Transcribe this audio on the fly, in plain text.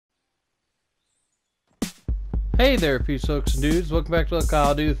Hey there, peace folks and dudes, welcome back to Look How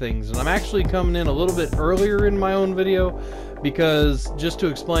I Do Things. And I'm actually coming in a little bit earlier in my own video because, just to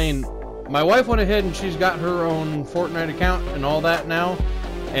explain, my wife went ahead and she's got her own Fortnite account and all that now,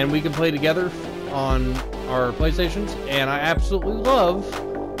 and we can play together on our PlayStations, and I absolutely love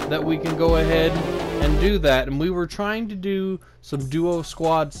that we can go ahead and do that. And we were trying to do some duo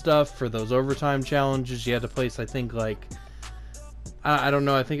squad stuff for those overtime challenges. You had to place, I think, like, I don't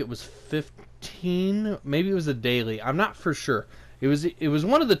know, I think it was 15, maybe it was a daily, I'm not for sure. It was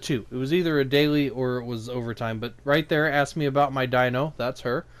one of the two. It was either a daily or it was overtime. But right there, asked me about my dino. That's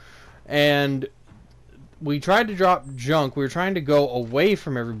her. And we tried to drop junk. We were trying to go away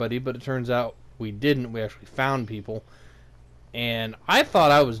from everybody, but it turns out we didn't. We actually found people. And I thought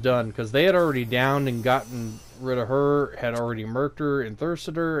I was done because they had already downed and gotten rid of her, had already murked her and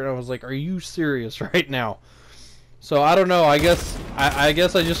thirsted her. And I was like, are you serious right now? So I don't know, I guess I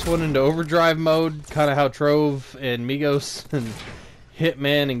just went into overdrive mode, kind of how Trove and Migos and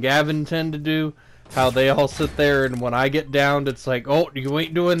Hitman and Gavin tend to do. How they all sit there, and when I get downed, it's like, oh, you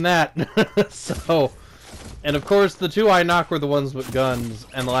ain't doing that. So, and of course, the two I knocked were the ones with guns,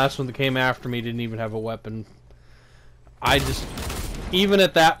 and the last one that came after me didn't even have a weapon. Even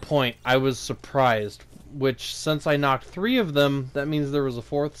at that point, I was surprised. Which, since I knocked 3 of them, that means there was a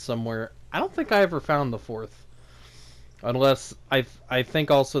 4th somewhere. I don't think I ever found the 4th. Unless, I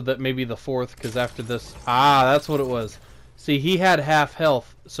think also that maybe the 4th, because after this... Ah, that's what it was. See, he had half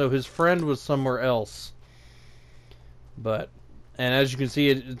health, so his friend was somewhere else. But, and as you can see,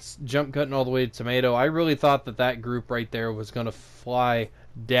 it's jump cutting all the way to Tomato. I really thought that that group right there was going to fly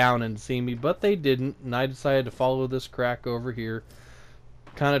down and see me, but they didn't. And I decided to follow this crack over here,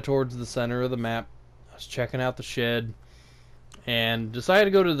 kind of towards the center of the map. I was checking out the shed. And decided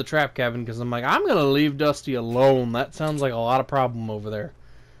to go to the trap cabin because I'm like, I'm going to leave Dusty alone. That sounds like a lot of problem over there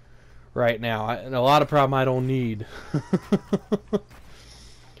right now. And a lot of problem I don't need.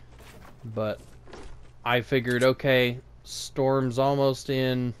 But I figured, okay, storm's almost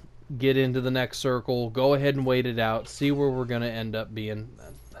in. Get into the next circle. Go ahead and wait it out. See where we're going to end up being.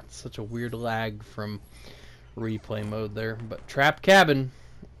 That's such a weird lag from replay mode there. But trap cabin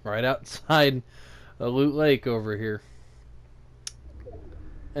right outside the Loot Lake over here.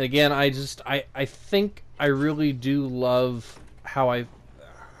 And again, I think I really do love how I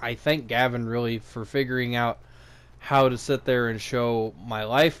thank Gavin really for figuring out how to sit there and show my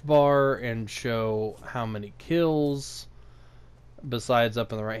life bar and show how many kills besides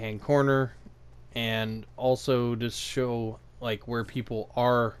up in the right hand corner, and also just show like where people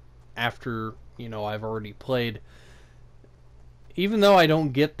are after, you know, I've already played. Even though I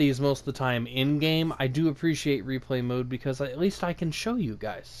don't get these most of the time in-game, I do appreciate replay mode because at least I can show you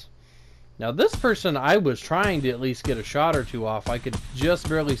guys. Now this person, I was trying to at least get a shot or two off. I could just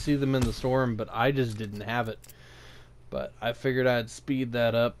barely see them in the storm, but I just didn't have it. But I figured I'd speed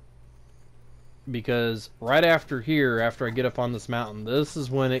that up because right after here, after I get up on this mountain, this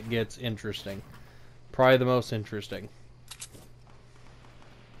is when it gets interesting. Probably the most interesting.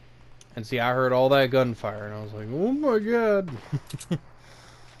 And see, I heard all that gunfire, and I was like, oh my god.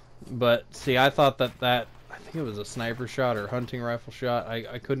 But, see, I thought that I think it was a sniper shot or hunting rifle shot.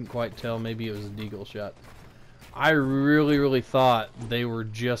 I couldn't quite tell. Maybe it was a deagle shot. I really, really thought they were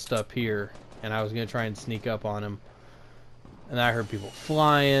just up here, and I was going to try and sneak up on them. And I heard people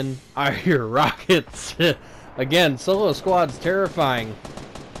flying. I hear rockets. Again, solo squad's terrifying.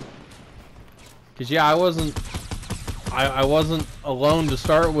 Because, yeah, I wasn't alone to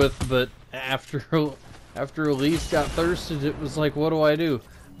start with, but after Elise got thirsted, it was like, what do I do?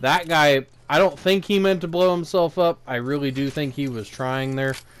 That guy, I don't think he meant to blow himself up. I really do think he was trying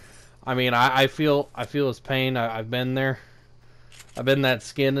there. I mean, I feel his pain. I've been there. I've been that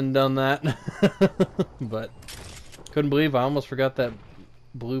skin and done that. But couldn't believe I almost forgot that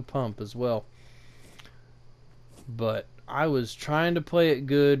blue pump as well. But I was trying to play it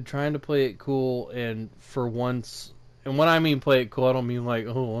good, trying to play it cool, and for once... And when I mean play it cool, I don't mean like,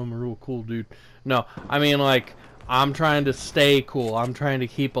 oh, I'm a real cool dude. No, I mean like, I'm trying to stay cool. I'm trying to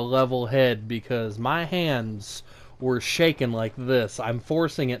keep a level head because my hands were shaking like this. I'm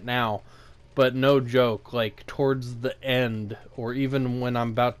forcing it now, but no joke, like towards the end, or even when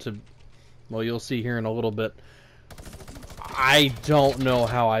I'm about to, well, you'll see here in a little bit, I don't know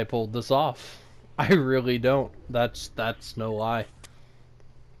how I pulled this off. I really don't. That's no lie.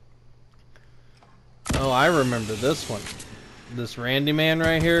 Oh, I remember this one. This Randy Man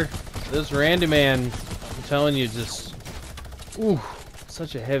right here. This Randy Man, I'm telling you, just... Ooh,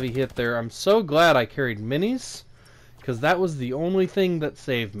 such a heavy hit there. I'm so glad I carried minis, because that was the only thing that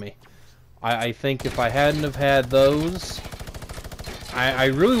saved me. I think if I hadn't have had those, I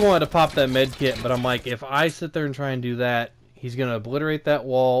really wanted to pop that med kit, but I'm like, if I sit there and try and do that, he's going to obliterate that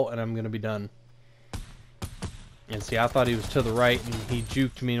wall, and I'm going to be done. And see, I thought he was to the right, and he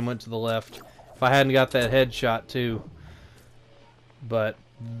juked me and went to the left. If I hadn't got that headshot, too. But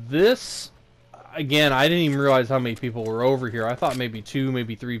this, again, I didn't even realize how many people were over here. I thought maybe 2,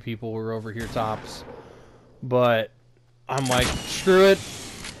 maybe 3 people were over here tops. But I'm like, screw it.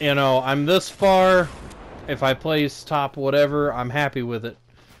 You know, I'm this far. If I place top whatever, I'm happy with it.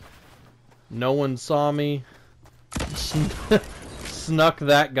 No one saw me. Snuck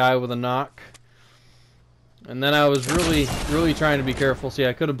that guy with a knock. And then I was really trying to be careful. See,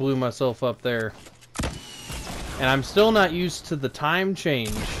 I could have blew myself up there. And I'm still not used to the time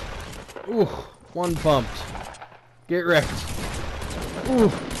change. Ooh, one pumped. Get wrecked.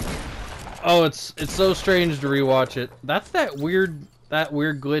 Ooh. Oh, it's so strange to rewatch it. That's that weird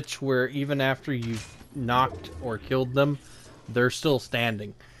glitch where even after you've knocked or killed them, they're still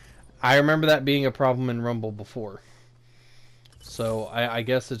standing. I remember that being a problem in Rumble before. So I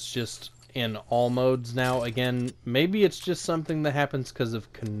guess it's just in all modes now. Again, maybe it's just something that happens because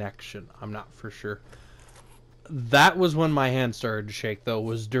of connection. I'm not for sure. That was when my hand started to shake, though,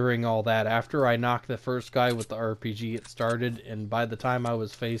 was during all that. After I knocked the first guy with the RPG, it started, and by the time I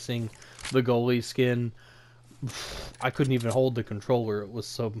was facing the goalie skin, I couldn't even hold the controller. It was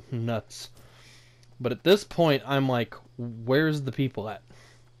so nuts. But at this point, I'm like, where's the people at?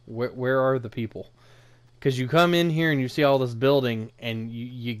 Where are the people? Because you come in here and you see all this building, and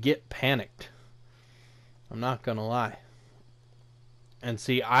you get panicked. I'm not going to lie. And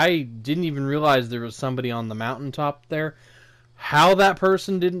see, I didn't even realize there was somebody on the mountaintop there. How that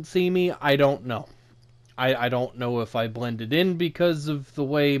person didn't see me, I don't know. I don't know if I blended in because of the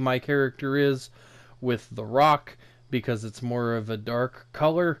way my character is with the rock, because it's more of a dark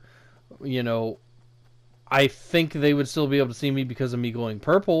color. You know, I think they would still be able to see me because of me glowing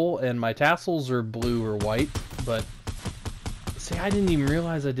purple, and my tassels are blue or white. But, see, I didn't even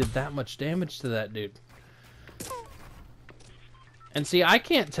realize I did that much damage to that dude. And see, I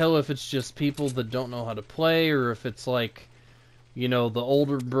can't tell if it's just people that don't know how to play, or if it's like, you know, the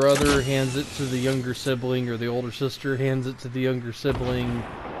older brother hands it to the younger sibling, or the older sister hands it to the younger sibling.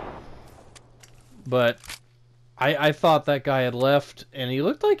 But I thought that guy had left, and he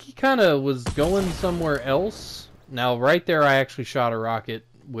looked like he kind of was going somewhere else. Now, right there, I actually shot a rocket,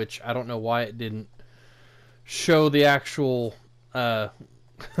 which I don't know why it didn't show the actual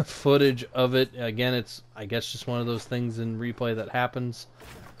footage of it. Again, it's, I guess, just one of those things in replay that happens.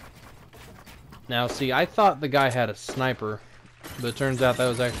 Now, see, I thought the guy had a sniper, but it turns out that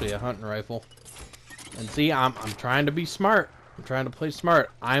was actually a hunting rifle. And see, I'm trying to be smart. I'm trying to play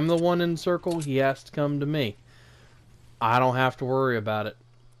smart. I'm the one in circle. He has to come to me. I don't have to worry about it.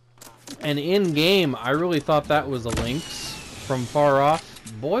 And in game, I really thought that was a lynx from far off.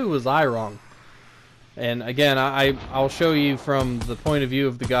 Boy, was I wrong. And again, I'll show you from the point of view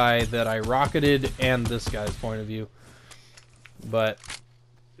of the guy that I rocketed and this guy's point of view. But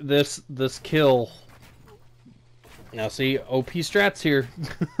this kill. Now see, OP strats here.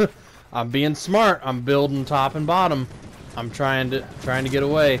 I'm being smart. I'm building top and bottom. I'm trying to get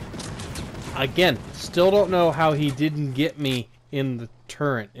away. Again, still don't know how he didn't get me in the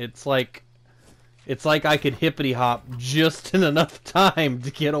turret. It's like I could hippity hop just in enough time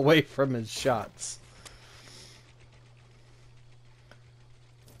to get away from his shots.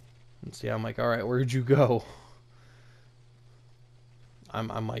 And see, I'm like, all right, where'd you go?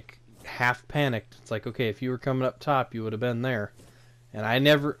 I'm like half panicked. It's like, okay, if you were coming up top, you would have been there. And I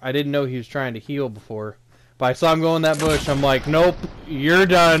didn't know he was trying to heal before. But I saw him go in that bush. I'm like, nope, you're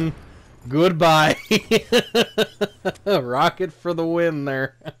done. Goodbye. Rocket for the win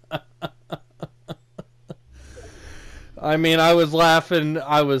there. I mean, I was laughing.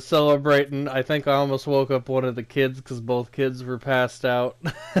 I was celebrating. I think I almost woke up one of the kids because both kids were passed out.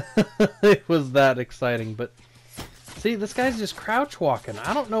 It was that exciting. But see, this guy's just crouch walking.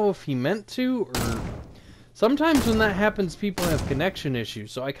 I don't know if he meant to, or sometimes when that happens, people have connection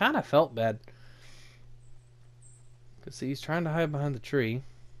issues. So I kind of felt bad. Because see, he's trying to hide behind the tree.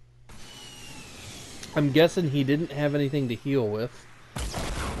 I'm guessing he didn't have anything to heal with.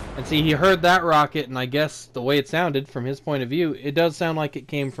 And see, he heard that rocket, and I guess the way it sounded, from his point of view, it does sound like it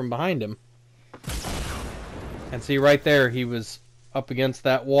came from behind him. And see, right there, he was up against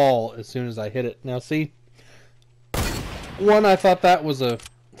that wall as soon as I hit it. Now, see? One, I thought that was a,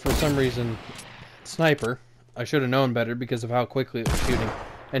 for some reason, sniper. I should have known better because of how quickly it was shooting.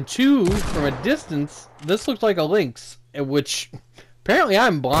 And two, from a distance, this looked like a lynx, which... Apparently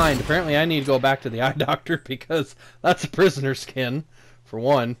I'm blind. Apparently I need to go back to the eye doctor because that's a prisoner skin, for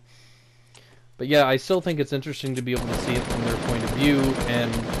one. But yeah, I still think it's interesting to be able to see it from their point of view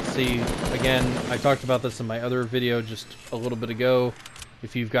and see, again, I talked about this in my other video just a little bit ago,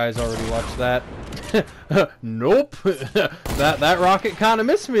 if you guys already watched that. Nope! that rocket kind of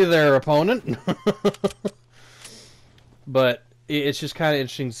missed me there, opponent! But it's just kind of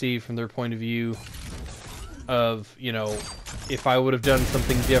interesting to see from their point of view of, you know, if I would have done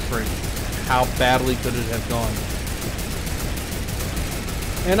something different, how badly could it have gone?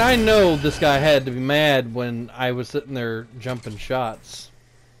 And I know this guy had to be mad when I was sitting there jumping shots.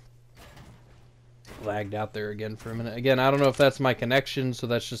 Lagged out there again for a minute. Again, I don't know if that's my connection, so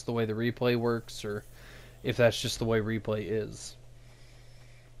that's just the way the replay works, or if that's just the way replay is.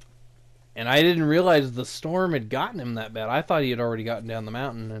 And I didn't realize the storm had gotten him that bad. I thought he had already gotten down the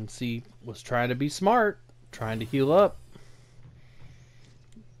mountain, and C was trying to be smart, trying to heal up.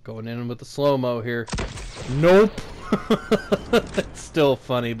 Going in with the slow-mo here. Nope! It's still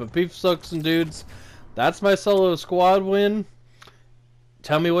funny, but beef sucks and dudes, that's my solo squad win.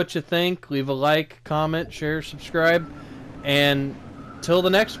 Tell me what you think. Leave a like, comment, share, subscribe. And till the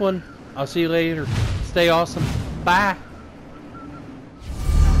next one, I'll see you later. Stay awesome. Bye!